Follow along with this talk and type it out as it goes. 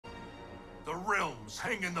The realms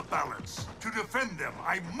hang in the balance. To defend them,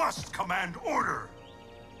 I must command order!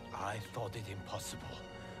 I thought it impossible,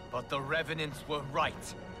 but the Revenants were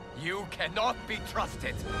right. You cannot be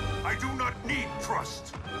trusted. I do not need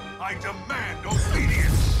trust. I demand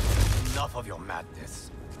obedience. Enough of your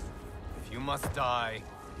madness. If you must die,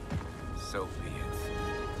 so be it.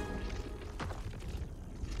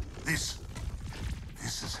 This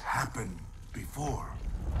has happened before.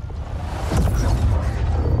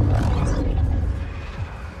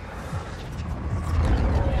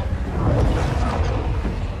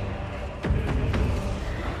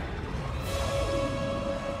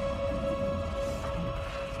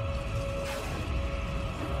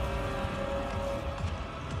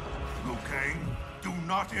 Liu Kang, do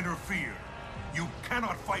not interfere. You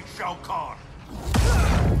cannot fight Shao Kahn.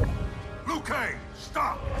 Liu Kang,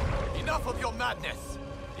 stop! Enough of your madness!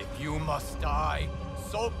 If you must die,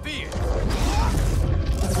 so be it!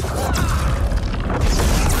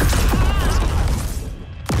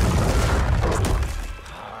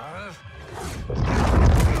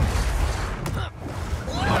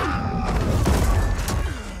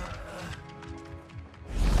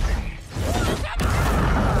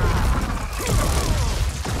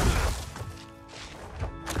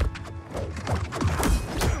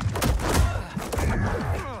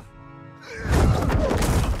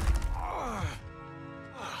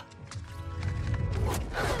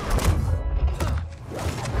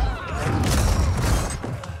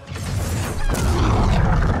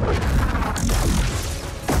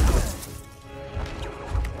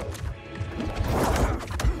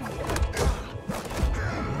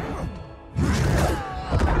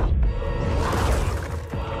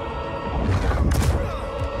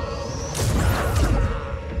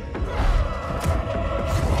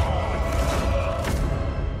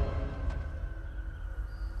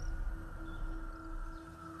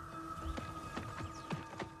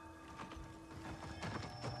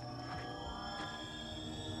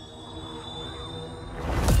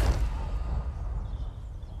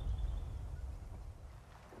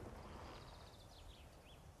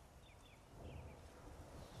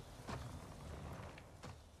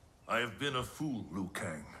 I have been a fool, Liu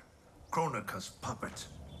Kang. Kronika's puppet.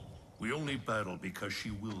 We only battle because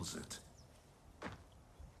she wills it.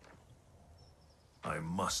 I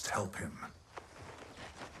must help him.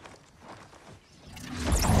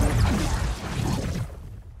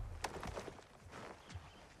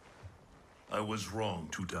 I was wrong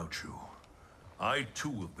to doubt you. I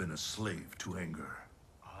too have been a slave to anger.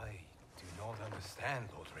 I do not understand,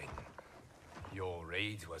 Lord Raiden. Your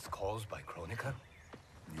rage was caused by Kronika?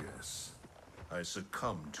 Yes, I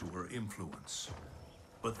succumbed to her influence.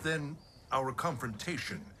 But then, our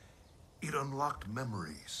confrontation, it unlocked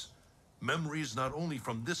memories. Memories not only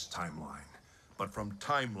from this timeline, but from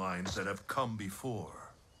timelines that have come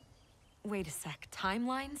before. Wait a sec,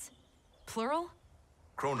 timelines? Plural?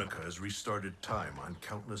 Kronika has restarted time on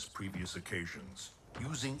countless previous occasions,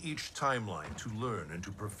 using each timeline to learn and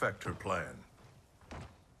to perfect her plan.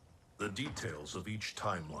 The details of each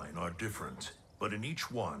timeline are different. But in each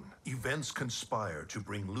one, events conspire to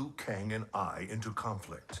bring Liu Kang and I into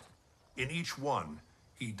conflict. In each one,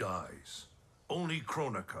 he dies. Only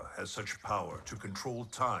Kronika has such power to control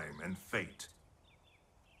time and fate.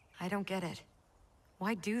 I don't get it.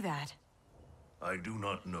 Why do that? I do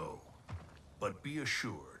not know. But be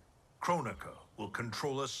assured, Kronika will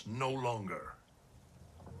control us no longer.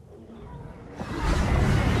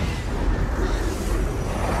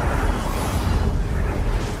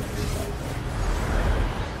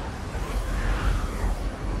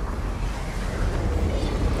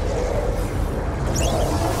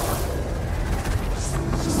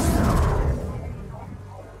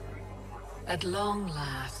 At long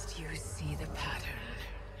last, you see the pattern.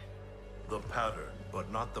 The pattern,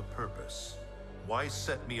 but not the purpose. Why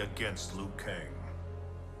set me against Liu Kang?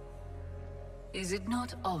 Is it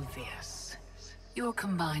not obvious? Your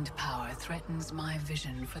combined power threatens my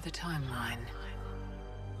vision for the timeline.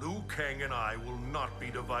 Liu Kang and I will not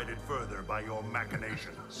be divided further by your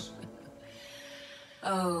machinations.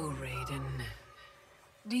 Oh, Raiden.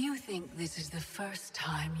 Do you think this is the first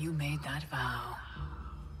time you made that vow?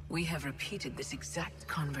 We have repeated this exact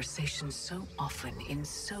conversation so often in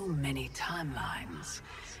so many timelines.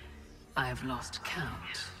 I've lost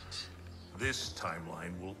count. This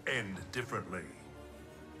timeline will end differently.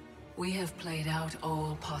 We have played out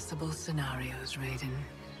all possible scenarios, Raiden.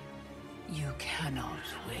 You cannot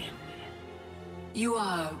win. You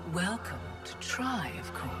are welcome to try,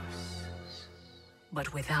 of course.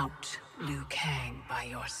 But without Liu Kang by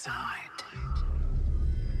your side.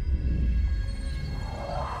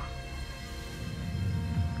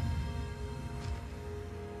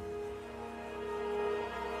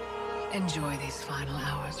 Enjoy these final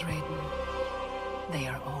hours, Raiden. They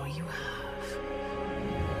are all you have.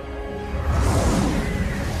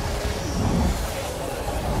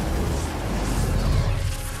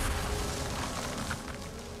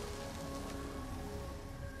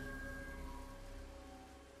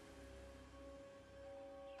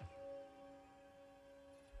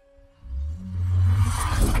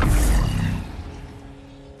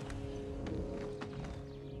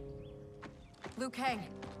 Liu Kang,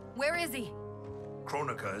 where is he?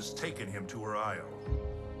 Kronika has taken him to her isle.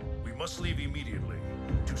 We must leave immediately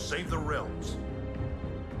to save the realms.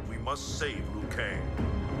 We must save Liu Kang.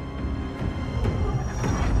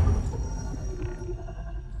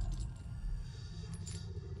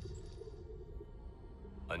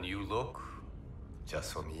 A new look?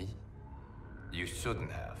 Just for me? You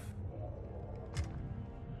shouldn't have.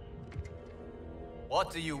 What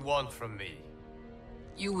do you want from me?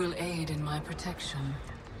 You will aid in my protection.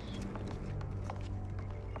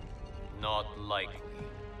 Not likely.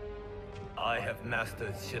 I have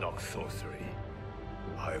mastered Shinnok's sorcery.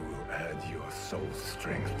 I will add your soul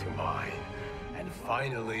strength to mine, and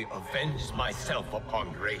finally avenge myself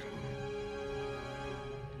upon Raiden.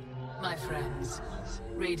 My friends,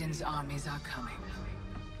 Raiden's armies are coming.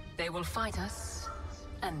 They will fight us,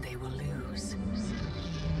 and they will lose.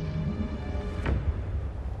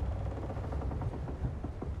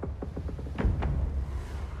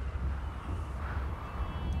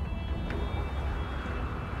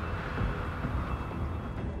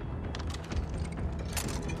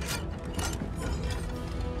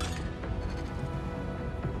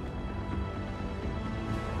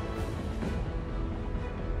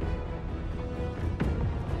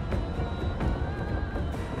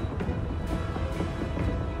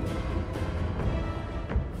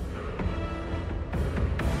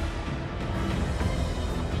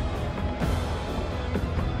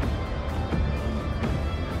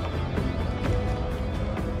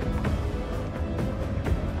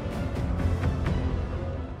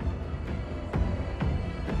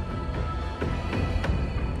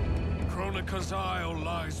 Kronika's Isle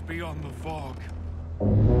lies beyond the fog.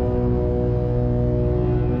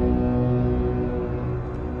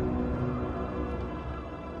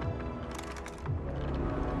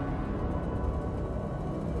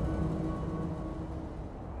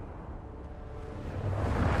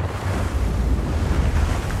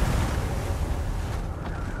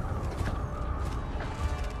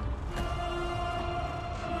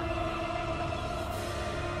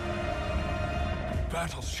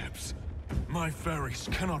 Battleships. My ferries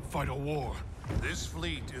cannot fight a war. This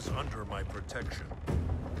fleet is under my protection.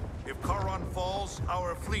 If Charon falls,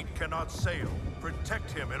 our fleet cannot sail.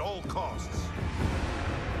 Protect him at all costs.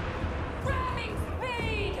 Ramming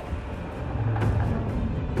speed!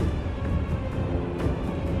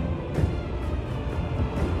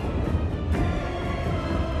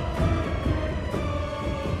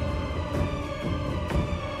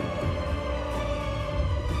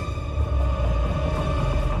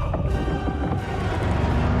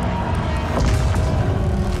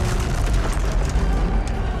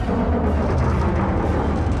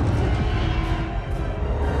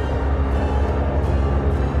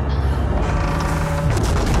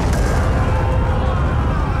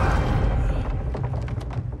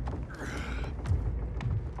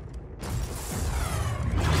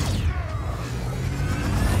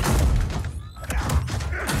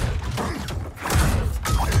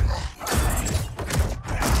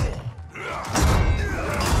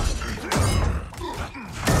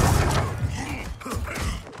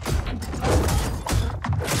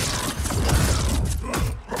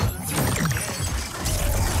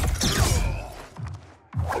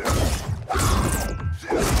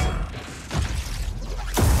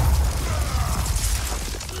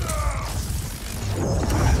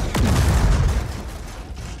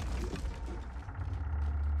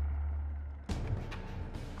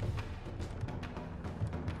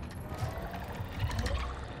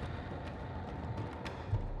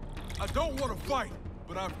 I don't want to fight,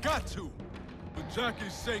 but I've got to. For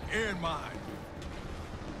Jackie's sake and mine.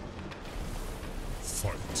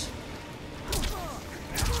 Fight.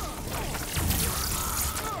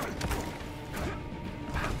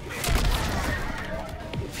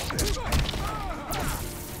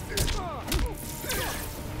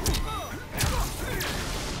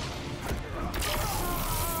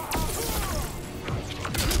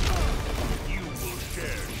 You will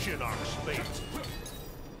share Shinnok's fate.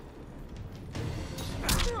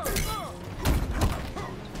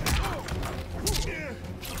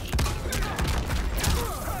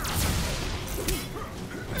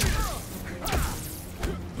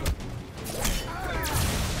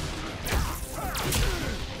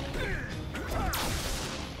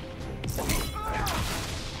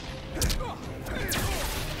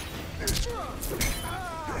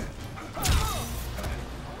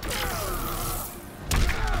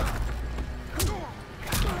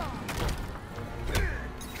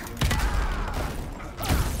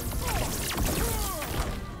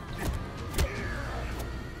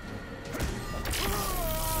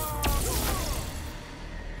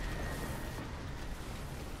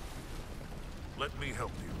 me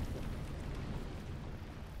help you.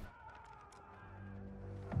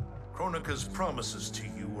 Kronika's promises to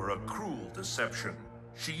you are a cruel deception.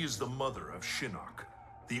 She is the mother of Shinnok,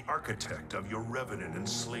 the architect of your revenant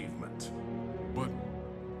enslavement. But...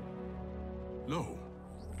 no.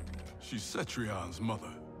 She's Cetrion's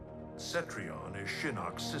mother. Cetrion is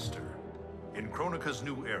Shinnok's sister. In Kronika's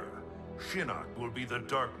new era, Shinnok will be the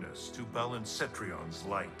darkness to balance Cetrion's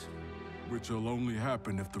light. Which will only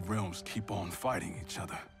happen if the realms keep on fighting each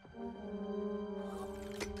other.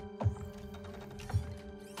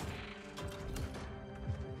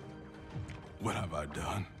 What have I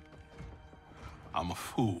done? I'm a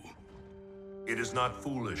fool. It is not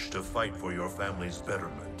foolish to fight for your family's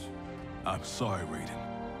betterment. I'm sorry, Raiden.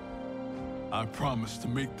 I promise to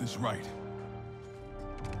make this right.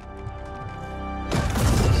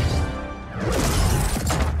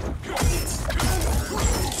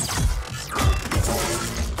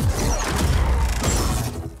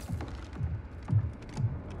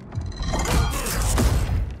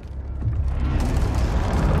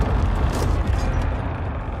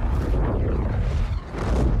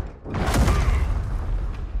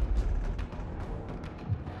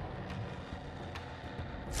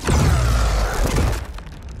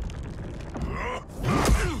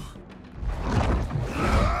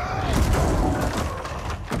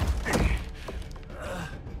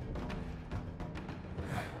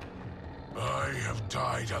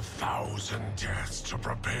 Died 1,000 deaths to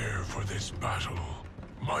prepare for this battle.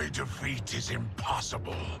 My defeat is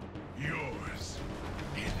impossible. Yours,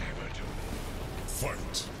 inevitable.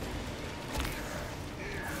 Fight!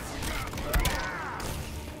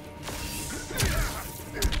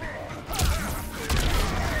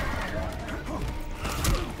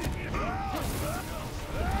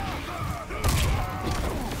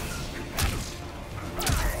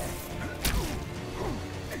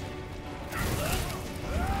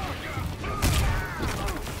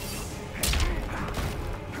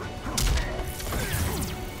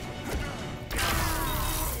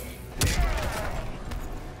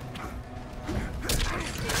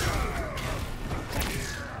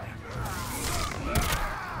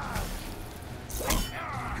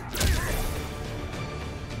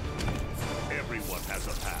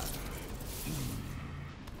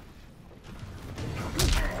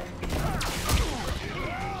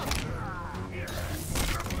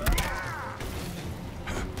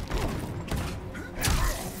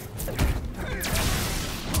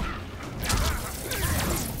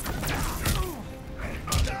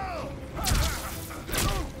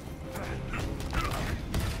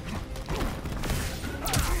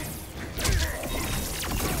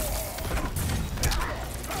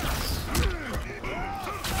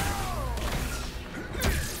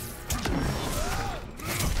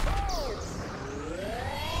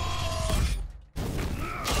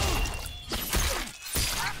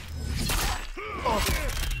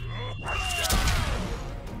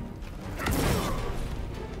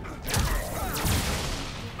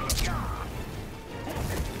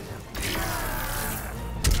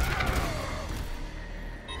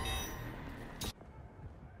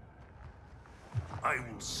 I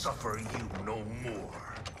will suffer you no more.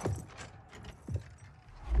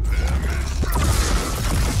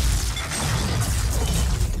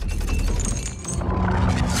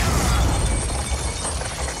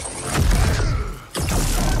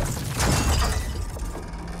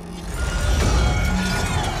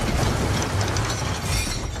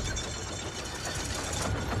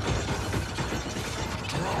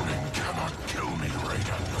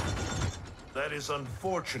 That is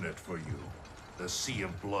unfortunate for you. The sea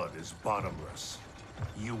of blood is bottomless.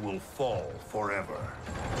 You will fall forever.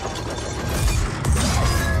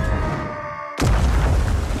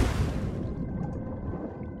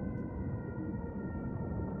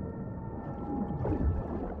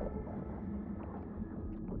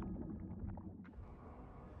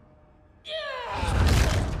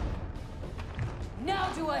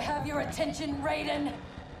 Now do I have your attention, Raiden?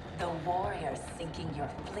 The warriors sinking your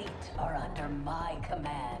fleet are under my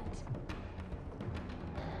command.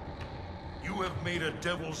 You have made a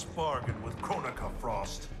devil's bargain with Kronika,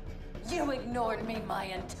 Frost. You ignored me my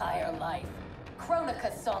entire life.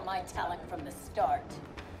 Kronika saw my talent from the start.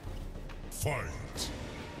 Fight!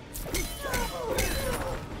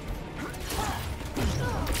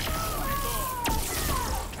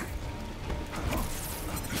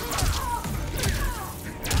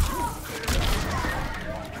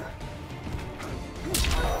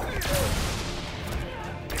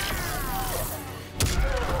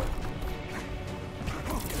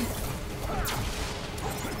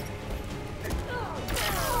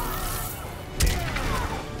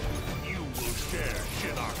 You will share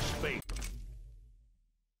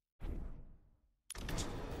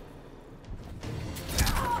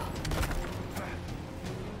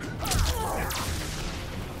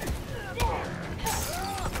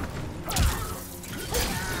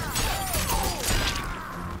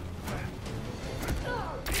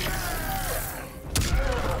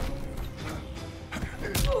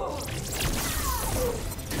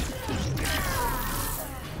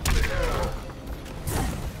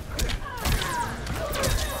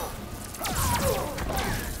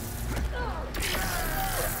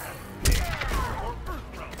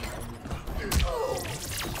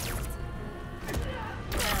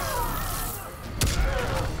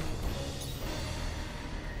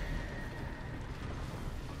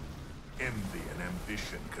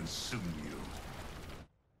consume you.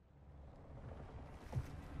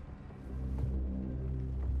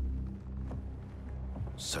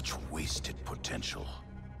 Such wasted potential.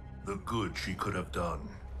 The good she could have done,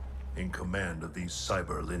 in command of these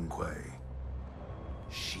cyber Lin Kuei.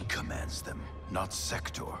 She commands them, not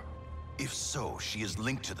Sector. If so, she is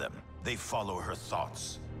linked to them. They follow her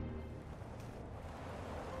thoughts.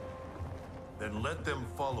 Then let them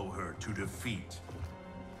follow her to defeat.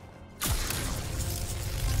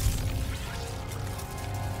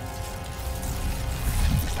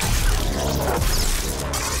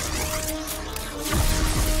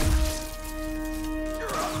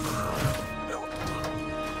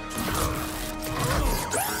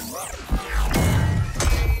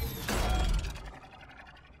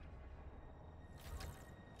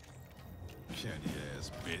 Candy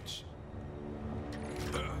ass bitch.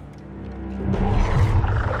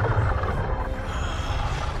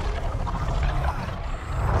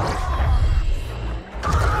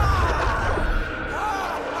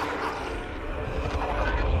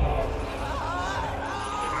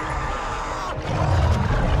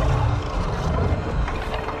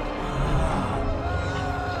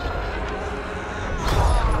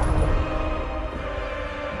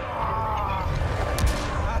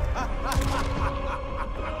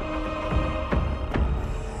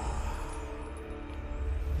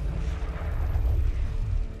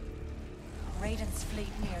 Raiden's fleet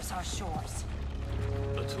nears our shores.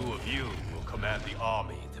 The two of you will command the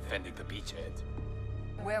army defending the beachhead.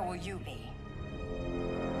 Where will you be?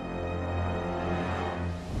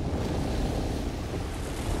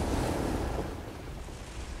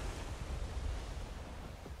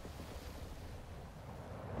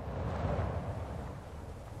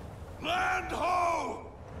 Land ho!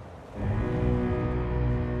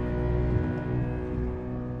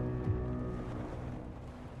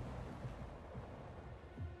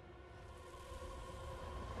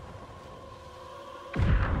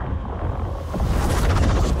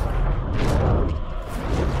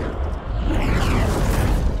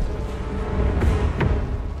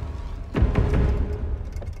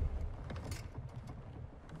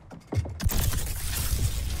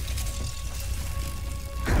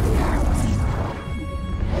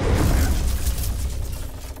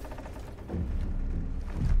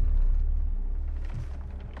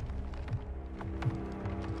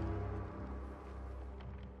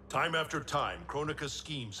 Time after time, Kronika's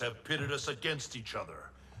schemes have pitted us against each other.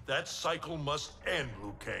 That cycle must end,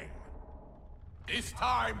 Liu Kang. This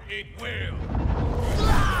time it will.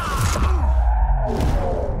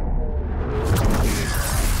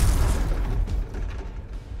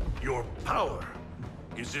 Your power.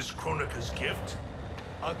 Is this Kronika's gift?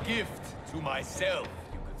 A gift to myself,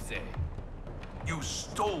 you could say. You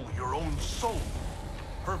stole your own soul.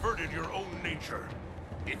 Perverted your own nature.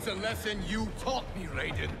 It's a lesson you taught me,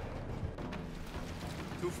 Raiden.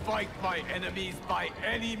 To fight my enemies by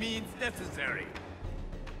any means necessary.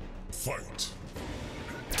 Fight.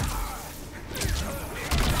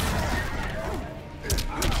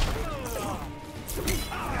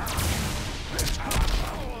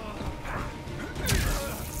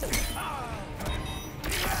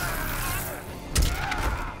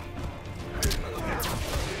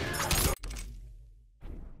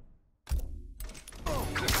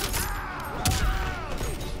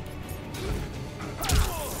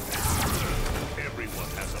 Everyone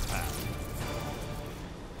has a path.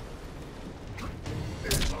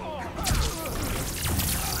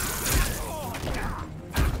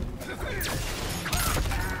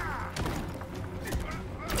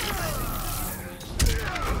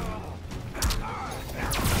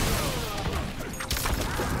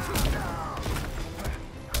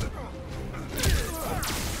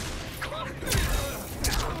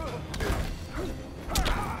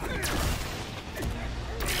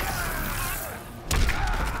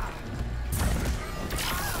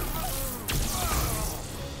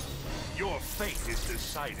 Your fate is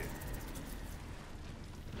decided.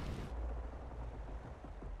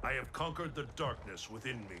 I have conquered the darkness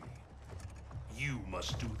within me. You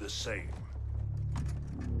must do the same.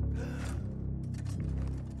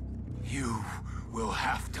 You will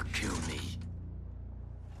have to kill me.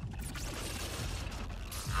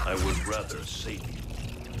 I would rather save you.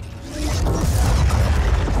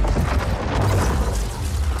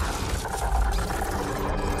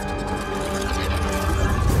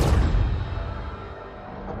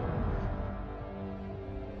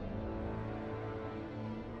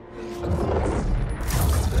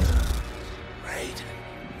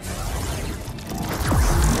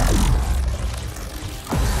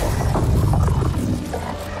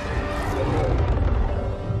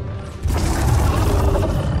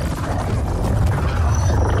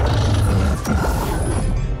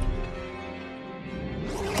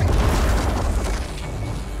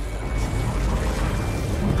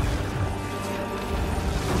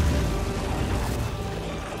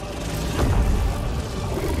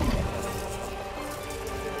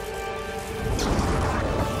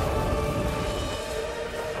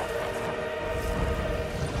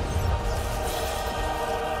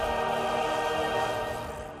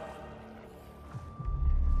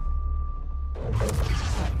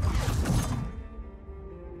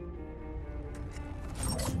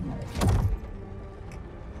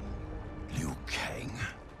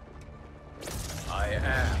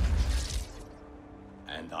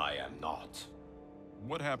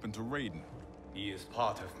 happened to Raiden? He is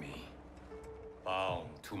part of me, bound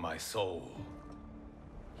to my soul.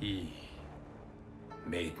 He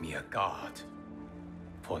made me a god.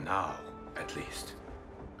 For now, at least.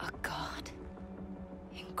 A god?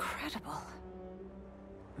 Incredible.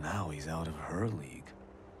 Now he's out of her league.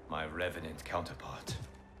 My revenant counterpart.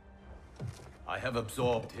 I have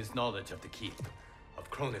absorbed his knowledge of the Keep, of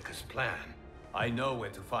Kronika's plan. I know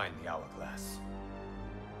where to find the Hourglass.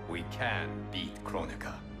 We can beat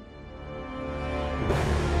Kronika.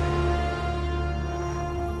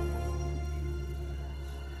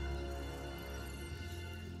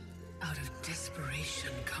 Out of desperation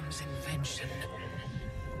comes invention.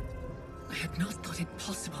 I had not thought it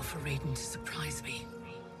possible for Raiden to surprise me.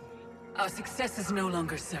 Our success is no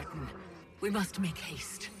longer certain. We must make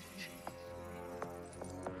haste.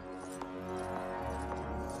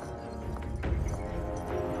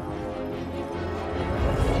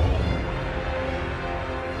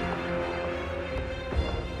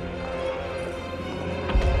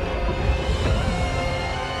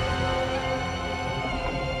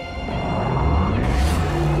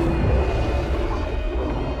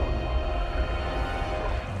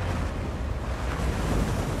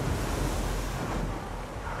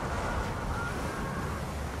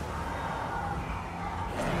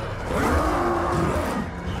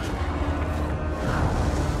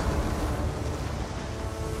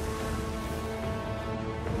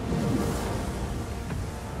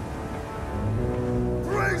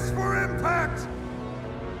 Brace for impact!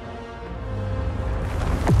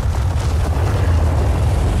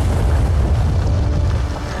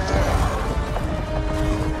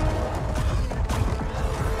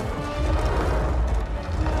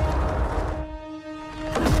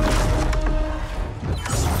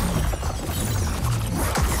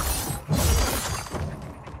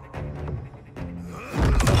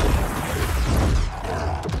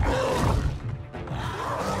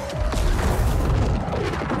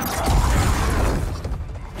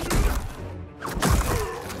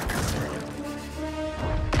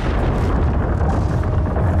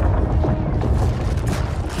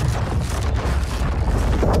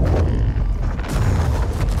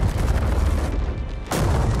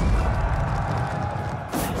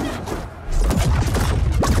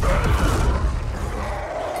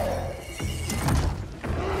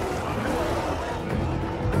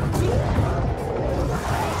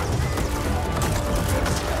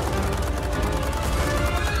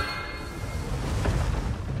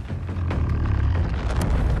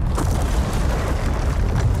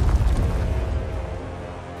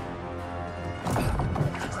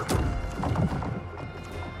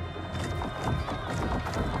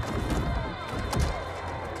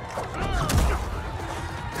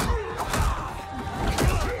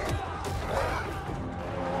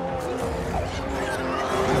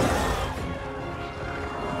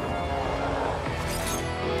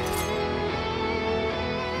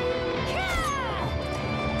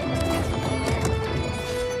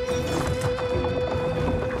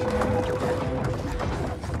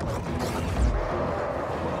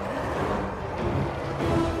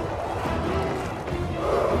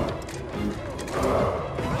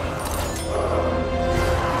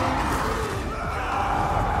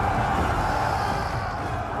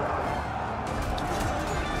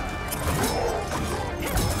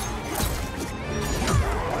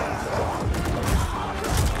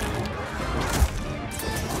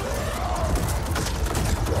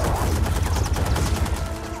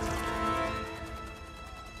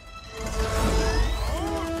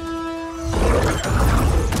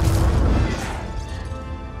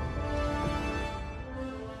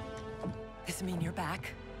 This mean you're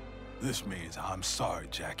back? This means I'm sorry,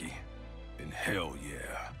 Jackie. And hell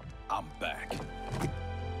yeah, I'm back.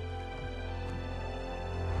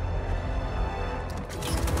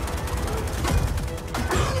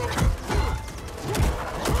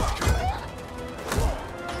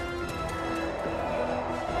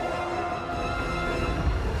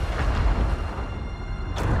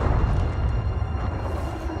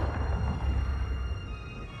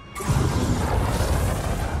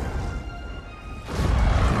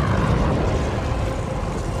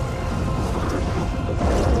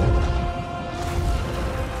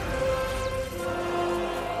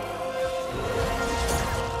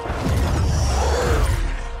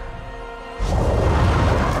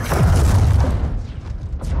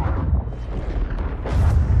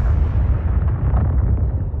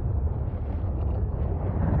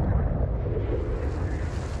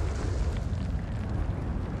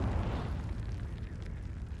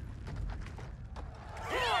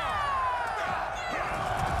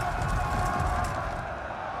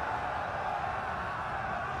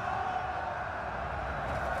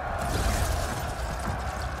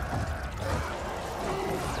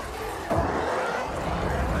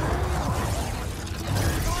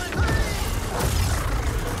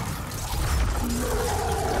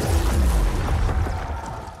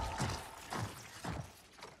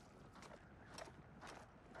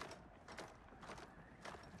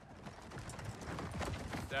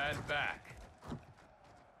 Stand back.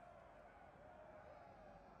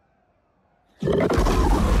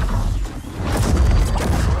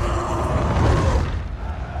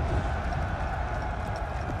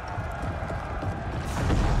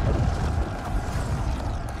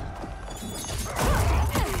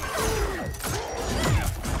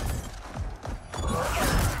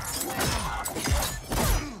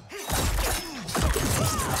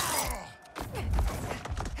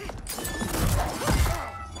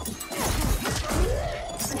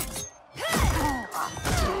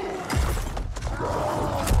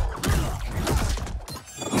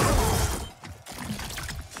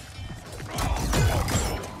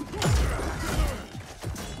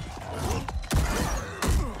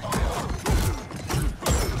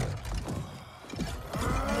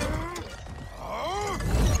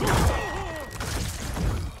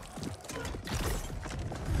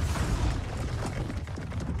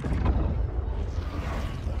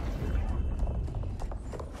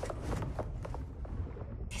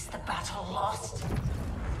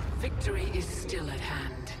 Victory is still at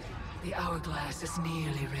hand. The hourglass is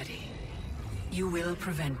nearly ready. You will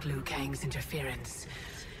prevent Liu Kang's interference,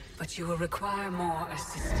 but you will require more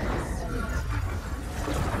assistance.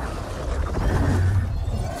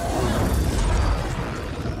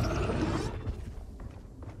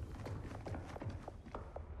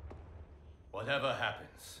 Whatever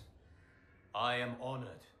happens, I am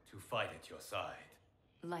honored to fight at your side.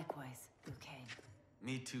 Likewise, Liu Kang.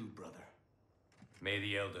 Me too, brother. May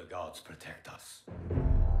the Elder Gods protect us.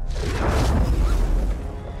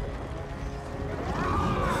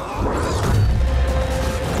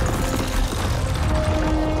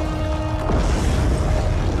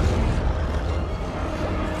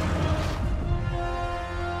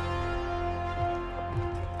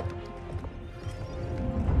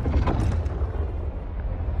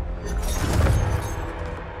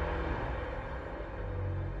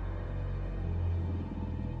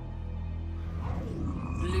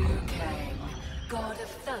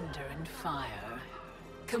 Thunder and fire.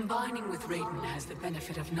 Combining with Raiden has the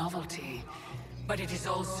benefit of novelty, but it is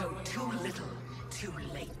also too little, too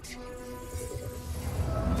late.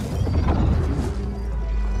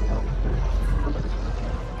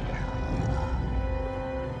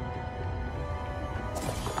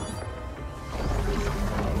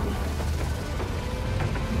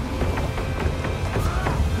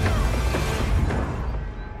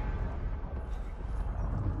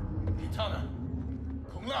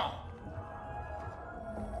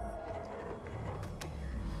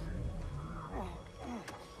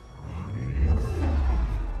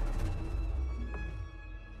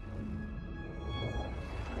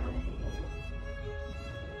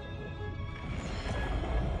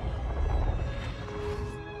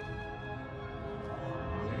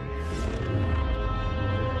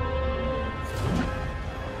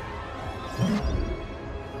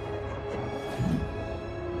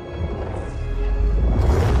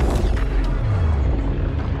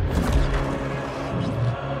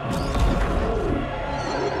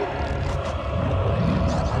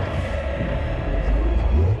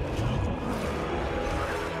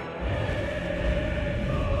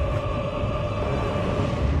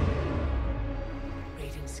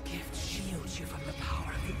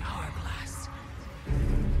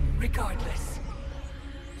 Regardless,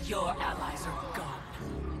 your allies are gone,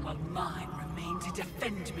 while mine remain to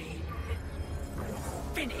defend me.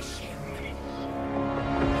 Finish him!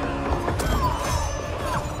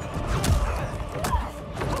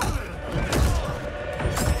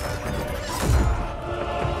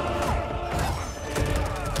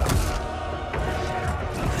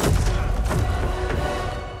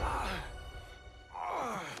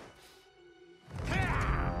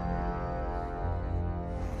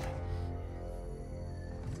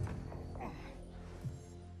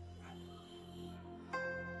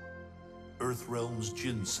 Earthrealm's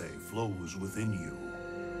Jinsei flows within you.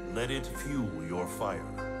 Let it fuel your fire.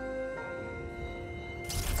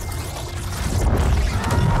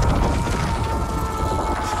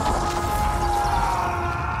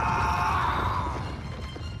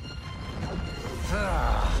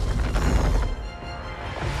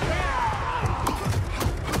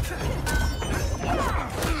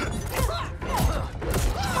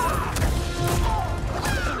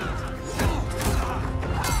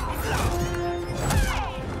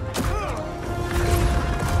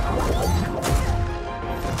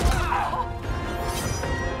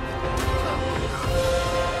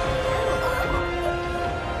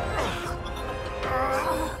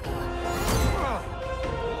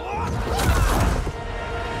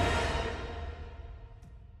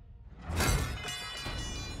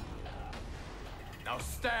 Now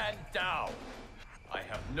stand down. I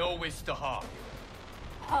have no wish to harm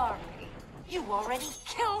you. Hurry. You already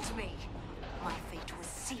killed me. My fate was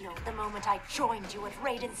sealed the moment I joined you at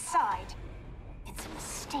Raiden's side. It's a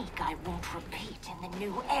mistake I won't repeat in the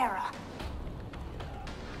new era.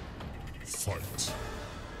 Fight.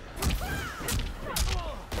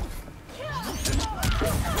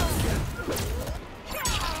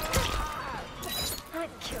 That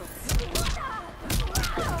kills me.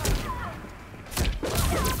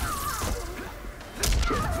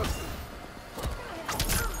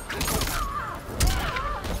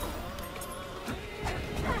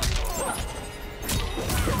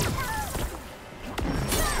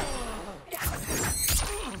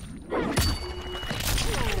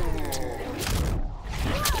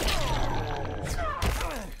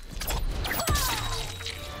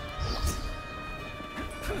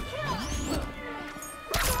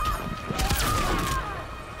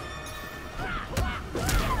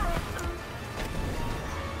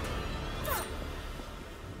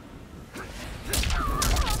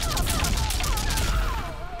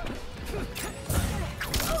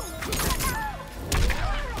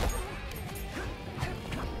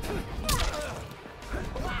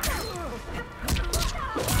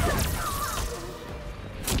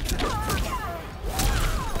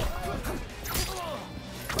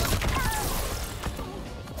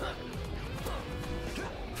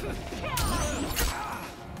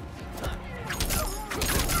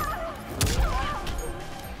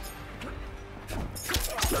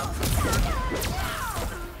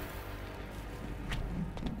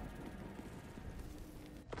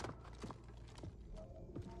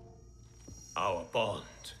 Our bond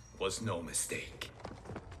was no mistake.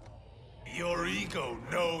 Your ego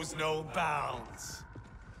knows no bounds.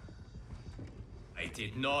 I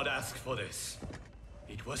did not ask for this.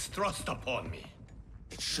 It was thrust upon me.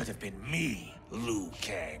 It should have been me, Liu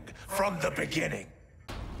Kang, from the beginning.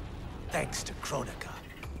 Thanks to Kronika,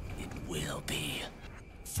 it will be.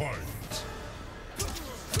 Fight.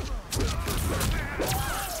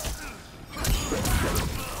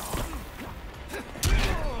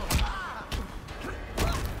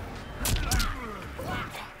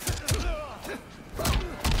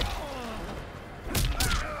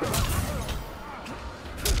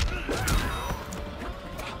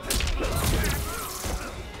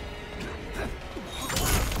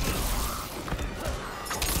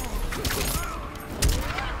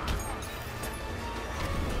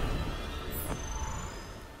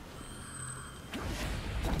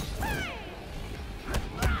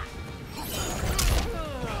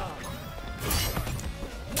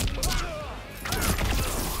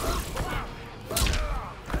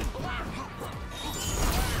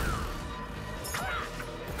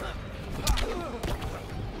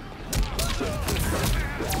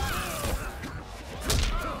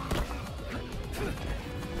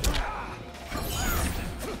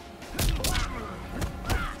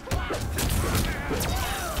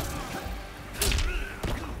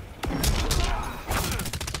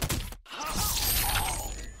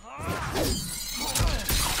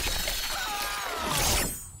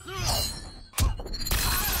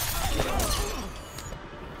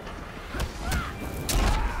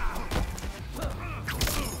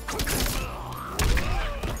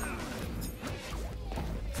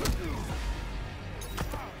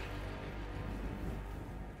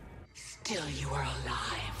 Still you are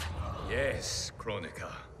alive. Yes, Kronika.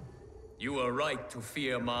 You were right to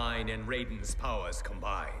fear mine and Raiden's powers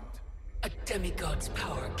combined. A demigod's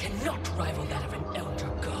power cannot rival that of an elder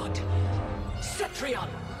god. Cetrion!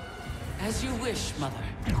 As you wish, Mother.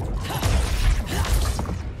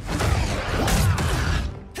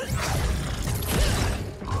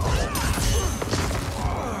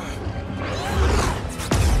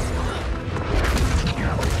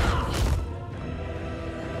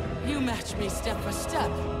 You match me step for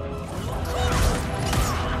step.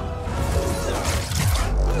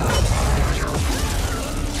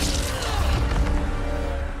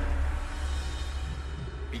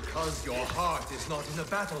 Because your heart is not in the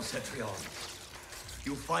battle, Cetrion.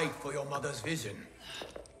 You fight for your mother's vision.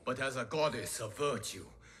 But as a goddess of virtue,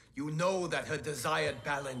 you know that her desired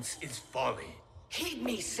balance is folly. Heed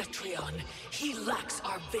me, Cetrion. He lacks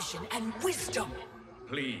our vision and wisdom.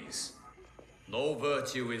 Please. No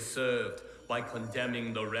virtue is served by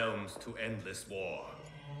condemning the realms to endless war.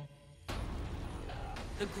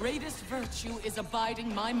 The greatest virtue is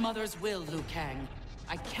abiding my mother's will, Liu Kang.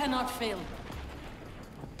 I cannot fail you.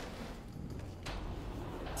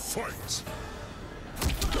 Fight!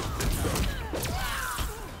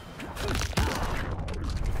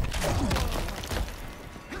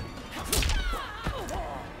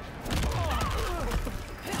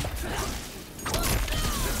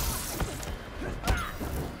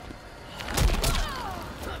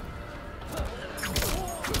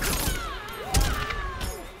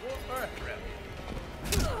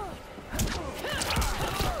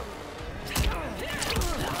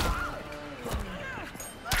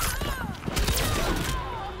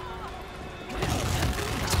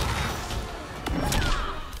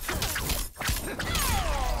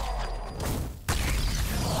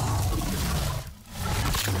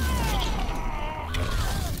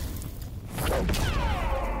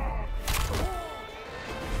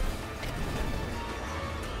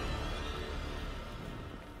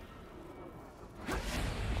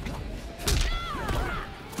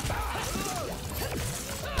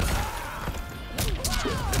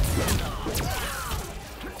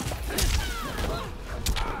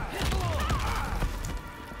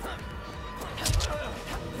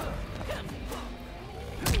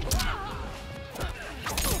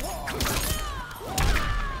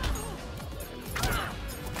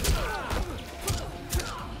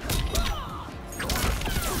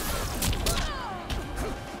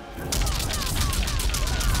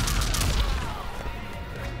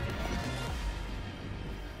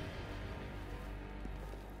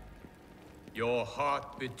 Your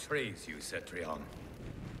heart betrays you, Cetrion.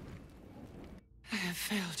 I have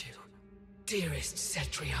failed you, dearest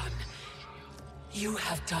Cetrion. You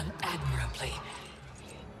have done admirably.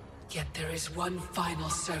 Yet there is one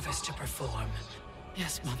final service to perform.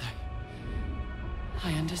 Yes, Mother.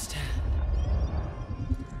 I understand.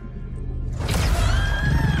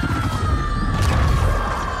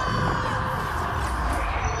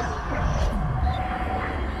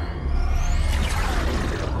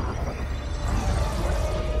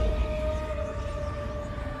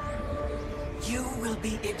 You will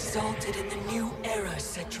be exalted in the new era,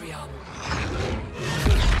 Cetrion.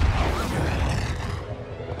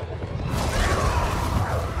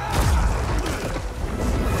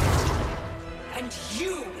 And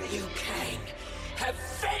you, Liu Kang, have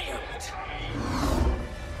failed!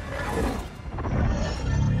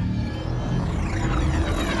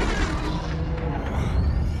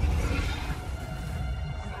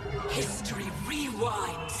 History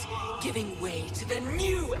rewinds, giving way to the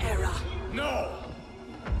new era! No!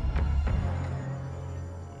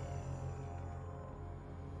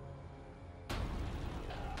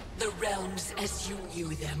 The realms as you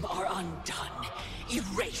knew them are undone,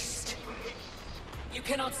 erased. You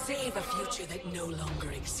cannot save a future that no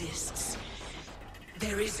longer exists.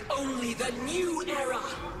 There is only the new era!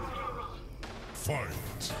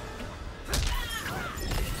 Fight!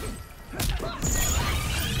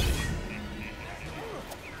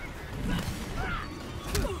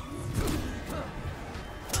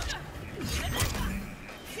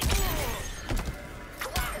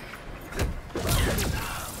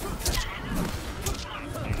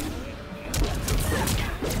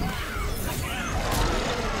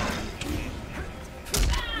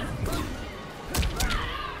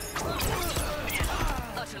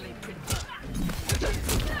 Utterly predictable.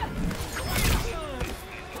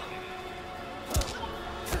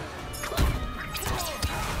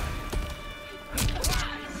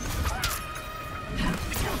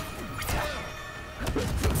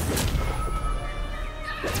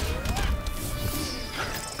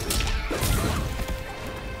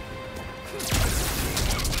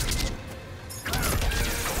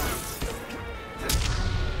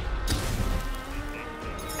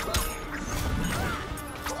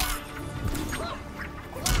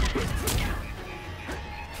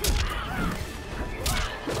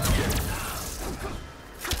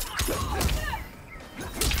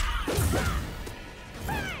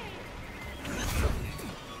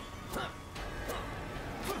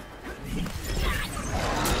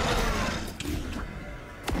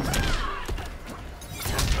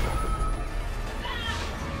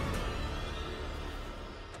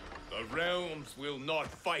 The realms will not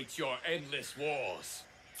fight your endless wars.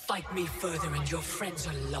 Fight me further and your friends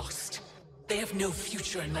are lost. They have no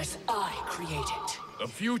future unless I create it. The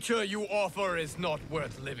future you offer is not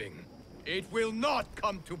worth living. It will not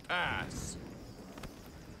come to pass.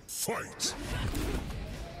 Fight!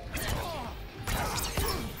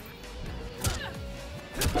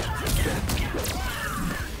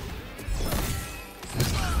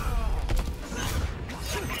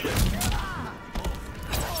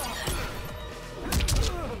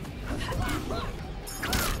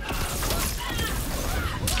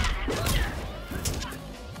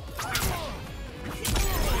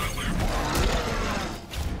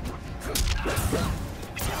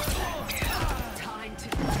 Time to...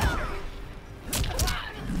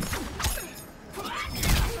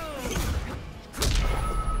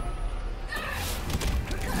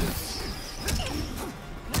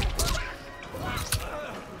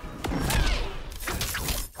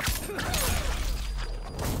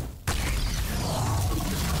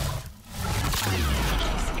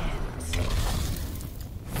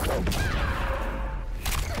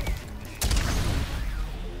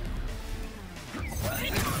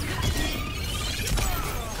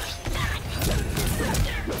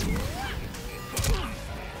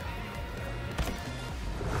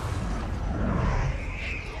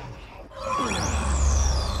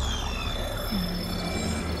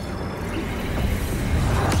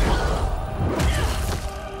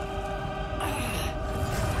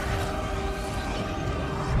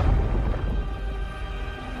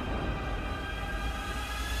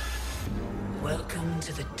 Welcome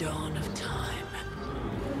to the dawn of time.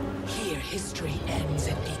 Here history ends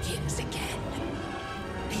and begins again.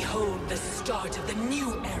 Behold the start of the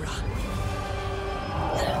new era.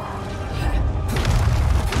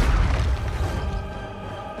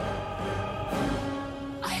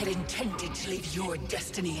 I had intended to leave your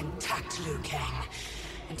destiny intact, Liu Kang,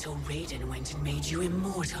 until Raiden went and made you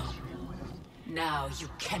immortal. Now you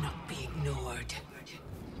cannot be ignored.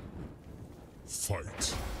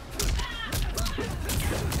 Fight!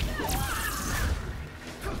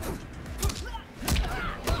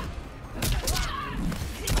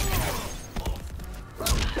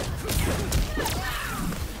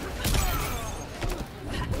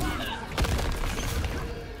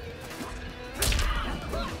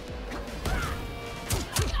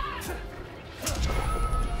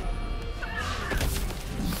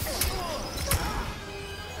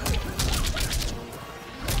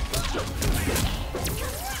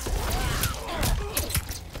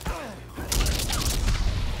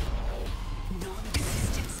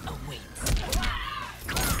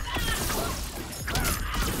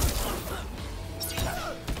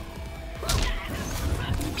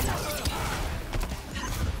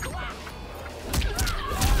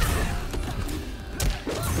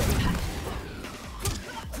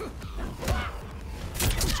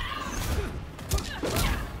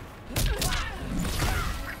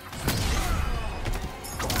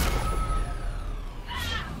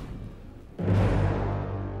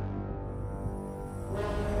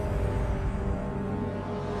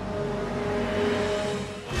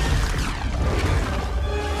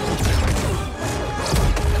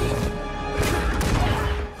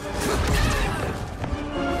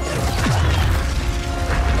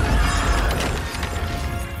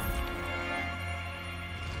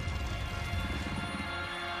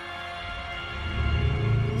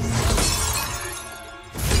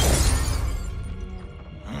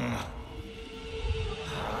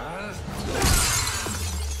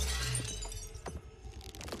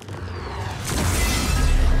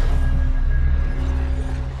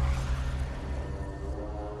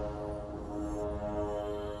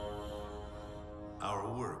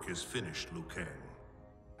 Is finished, Liu Kang.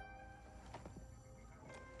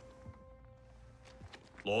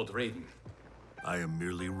 Lord Raiden. I am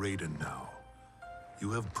merely Raiden now.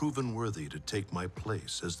 You have proven worthy to take my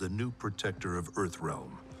place as the new protector of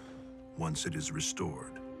Earthrealm, once it is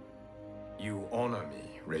restored. You honor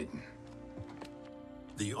me, Raiden.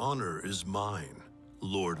 The honor is mine,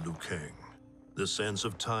 Lord Liu Kang. The sands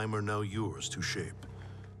of time are now yours to shape.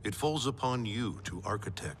 It falls upon you to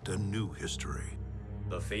architect a new history.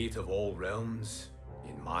 The fate of all realms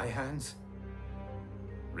in my hands?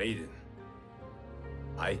 Raiden,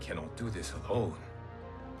 I cannot do this alone.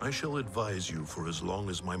 I shall advise you for as long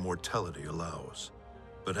as my mortality allows.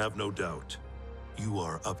 But have no doubt, you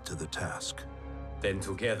are up to the task. Then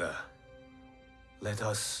together, let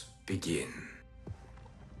us begin.